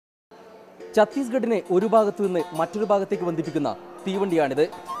ഛത്തീസ്ഗഡിനെ ഒരു ഭാഗത്തു നിന്ന് മറ്റൊരു ഭാഗത്തേക്ക് ബന്ധിപ്പിക്കുന്ന തീവണ്ടിയാണിത്.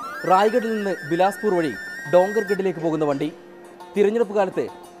 റായ്ഗഡിൽ നിന്ന് ബിലാസ്പൂർ വഴി ഡോങ്കർഗഡിലേക്ക് പോകുന്ന വണ്ടി. തിരഞ്ഞെടുപ്പ് കാലത്ത്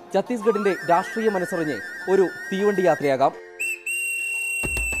ഛത്തീസ്ഗഡിന്റെ രാഷ്ട്രീയ മനസ്സറിഞ്ഞ് ഒരു തീവണ്ടി യാത്രയാകാം.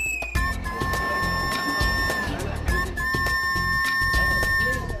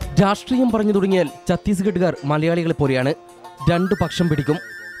 രാഷ്ട്രീയം പറഞ്ഞു തുടങ്ങിയാൽ ഛത്തീസ്ഗഡുകാർ മലയാളികളെ പോലെയാണ്. രണ്ടു പക്ഷം പിടിക്കും,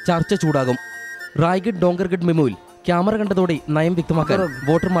 ചർച്ച ചൂടാകും. റായ്ഗഡ് ഡോങ്കർഗഡ് മെമുവിൽ ക്യാമറ കണ്ടതോടെ നയം വ്യക്തമാക്കാൻ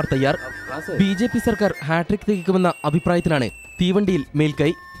വോട്ടർമാർ തയ്യാർ. BJP സർക്കാർ ഹാട്രിക് തികക്കുമെന്ന അഭിപ്രായത്തിലാണ് തീവണ്ടിയിൽ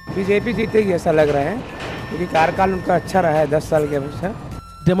മേൽക്കൈ. BJP जीतेगी ऐसा लग रहा है क्योंकि कार्यकाल उनका अच्छा रहा है 10 साल के अपेक्षा.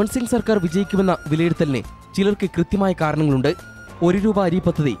 രമൺ സിംഗ് സർക്കാർ വിജയിക്കുമെന്ന വിലയിരുത്തലിന് ചിലർക്ക് കൃത്യമായ കാരണങ്ങളുണ്ട്. ₹1 അരി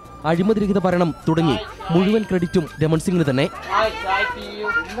പദ്ധതി, അഴിമതിരഹിത ഭരണം തുടങ്ങി മുഴുവൻ ക്രെഡിറ്റും രമൺ സിംഗിന് തന്നെ.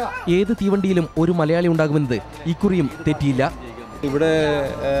 ഏത് തീവണ്ടിയിലും ഒരു മലയാളി ഉണ്ടാകുമെന്നത് ഇക്കുറിയും തെറ്റിയില്ല. ഇവിടെ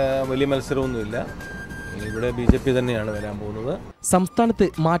വലിയ മത്സരമൊന്നുമില്ല. ഇവിടെ BJP തന്നെയാണ് വരാൻ പോകുന്നത്. സംസ്ഥാനത്ത്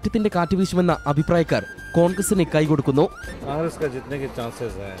മാറ്റത്തിന്റെ കാറ്റ് വീശുമെന്ന അഭിപ്രായക്കാർ കോൺഗ്രസിന് കൈകൊടുക്കുന്നു. कांग्रेस का जीतने के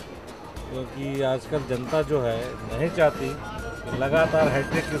चांसेस है क्योंकि आजकल जनता जो है नहीं चाहती लगातार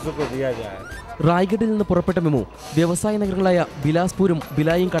हैट्रिक किसी को दिया जाए. റായ്ഗഡിൽ നിന്ന് പുറപ്പെട്ട മെമു വ്യവസായ നഗരങ്ങളായ ബിലാസ്പൂരും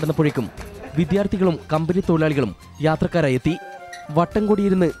ബിലായും കടന്നപ്പോഴേക്കും വിദ്യാർത്ഥികളും കമ്പനി തൊഴിലാളികളും യാത്രക്കാരായി എത്തി. വട്ടം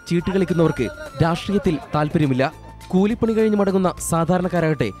കൂടിയിരുന്ന് ചീട്ട് കളിക്കുന്നവർക്ക് രാഷ്ട്രീയത്തിൽ താല്പര്യമില്ല. കൂലിപ്പണി കഴിഞ്ഞ് മടങ്ങുന്ന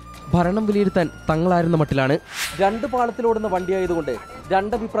സാധാരണക്കാരാകട്ടെ ഭരണം വിലയിരുത്താൻ തങ്ങളായിരുന്ന മട്ടിലാണ്. രണ്ട് പാളത്തിലോടുന്ന വണ്ടിയായതുകൊണ്ട്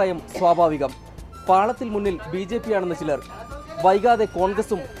രണ്ടഭിപ്രായം സ്വാഭാവികം. പാളത്തിൽ മുന്നിൽ BJP ആണെന്ന് ചിലർ, വൈകാതെ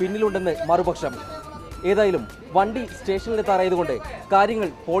കോൺഗ്രസും പിന്നിലുണ്ടെന്ന് മറുപക്ഷം. ഏതായാലും വണ്ടി സ്റ്റേഷനിലെത്താറായതുകൊണ്ട് കാര്യങ്ങൾ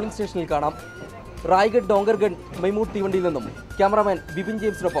പോളിംഗ് സ്റ്റേഷനിൽ കാണാം. റായ്ഗഡ് ഡോങ്കർഗഡ് മെമു തീവണ്ടിയിൽ നിന്നും cameraman Bipin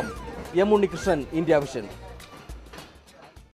ജെയിംസിനൊപ്പം M. Unnikrishnan, India vision.